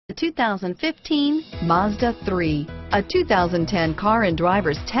The 2015 Mazda 3. A 2010 Car and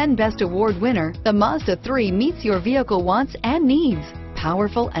Driver's 10 Best Award winner, the Mazda 3 meets your vehicle wants and needs.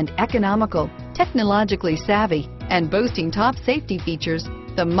 Powerful and economical, technologically savvy, and boasting top safety features,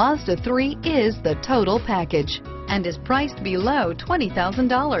 the Mazda 3 is the total package and is priced below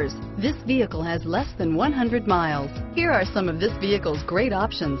 $20,000. This vehicle has less than 100 miles. Here are some of this vehicle's great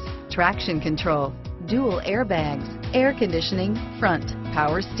options: traction control, dual airbags, air conditioning, front,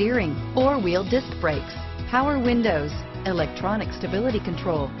 power steering, four-wheel disc brakes, power windows, electronic stability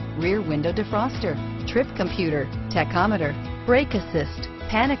control, rear window defroster, trip computer, tachometer, brake assist,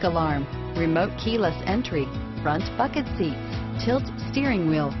 panic alarm, remote keyless entry, front bucket seats, tilt steering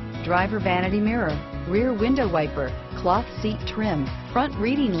wheel, driver vanity mirror, rear window wiper, cloth seat trim, front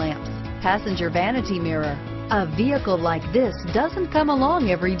reading lamps, passenger vanity mirror. A vehicle like this doesn't come along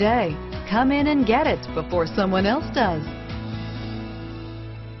every day. Come in and get it before someone else does.